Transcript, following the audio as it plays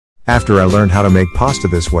After I learned how to make pasta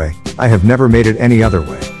this way, I have never made it any other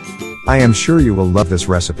way. I am sure you will love this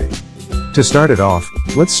recipe. To start it off,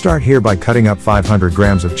 let's start here by cutting up 500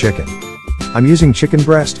 grams of chicken. I'm using chicken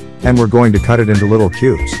breast, and we're going to cut it into little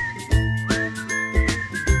cubes.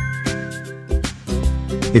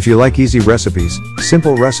 If you like easy recipes,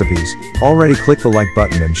 simple recipes, already click the like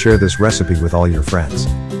button and share this recipe with all your friends.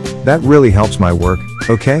 That really helps my work,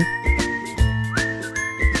 okay?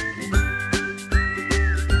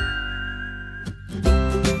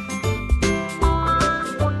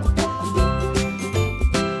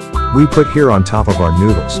 We put here on top of our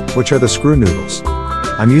noodles, which are the screw noodles.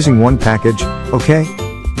 I'm using one package, okay?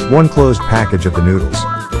 One closed package of the noodles.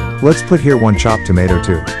 Let's put here one chopped tomato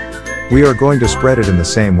too. We are going to spread it in the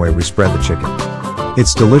same way we spread the chicken.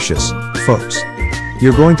 It's delicious, folks.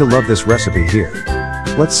 You're going to love this recipe here.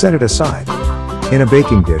 Let's set it aside. In a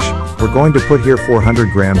baking dish, we're going to put here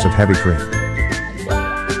 400 grams of heavy cream.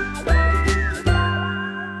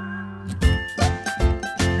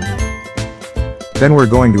 Then we're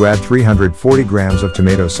going to add 340 grams of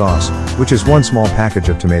tomato sauce, which is one small package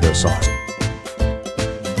of tomato sauce.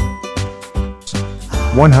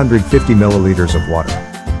 150 milliliters of water.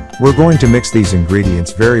 We're going to mix these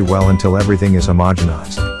ingredients very well until everything is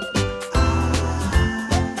homogenized.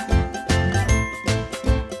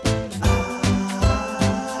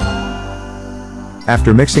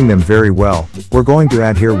 After mixing them very well, we're going to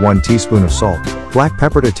add here 1 teaspoon of salt, black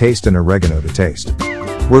pepper to taste and oregano to taste.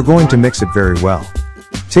 We're going to mix it very well.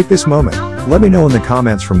 Take this moment, let me know in the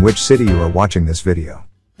comments from which city you are watching this video.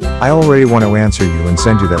 I already want to answer you and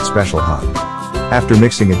send you that special hug. After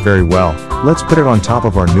mixing it very well, let's put it on top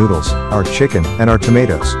of our noodles, our chicken, and our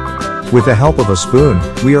tomatoes. With the help of a spoon,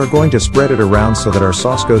 we are going to spread it around so that our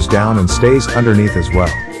sauce goes down and stays underneath as well.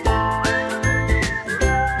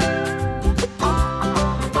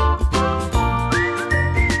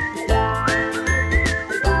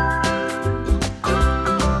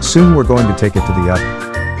 Soon we're going to take it to the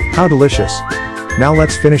oven. How delicious! Now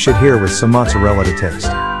let's finish it here with some mozzarella to taste.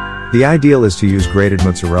 The ideal is to use grated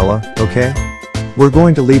mozzarella, okay? We're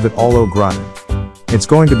going to leave it all au gratin. It's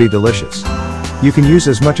going to be delicious. You can use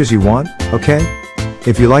as much as you want, okay?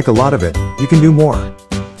 If you like a lot of it, you can do more.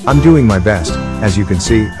 I'm doing my best. As you can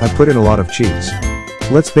see, I put in a lot of cheese.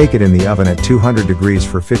 Let's bake it in the oven at 200 degrees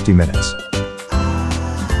for 50 minutes.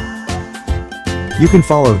 You can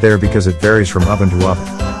follow there because it varies from oven to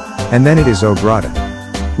oven. And then it is au gratin.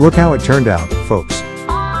 Look how it turned out, folks.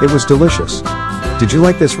 It was delicious. Did you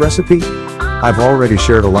like this recipe? I've already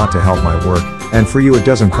shared a lot to help my work, and for you it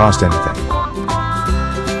doesn't cost anything.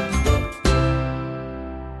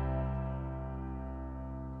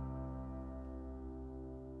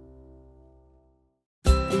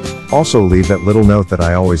 Also leave that little note that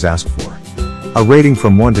I always ask for. A rating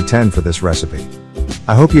from 1 to 10 for this recipe.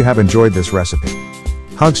 I hope you have enjoyed this recipe.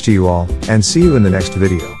 Hugs to you all, and see you in the next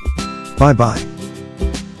video. Bye bye.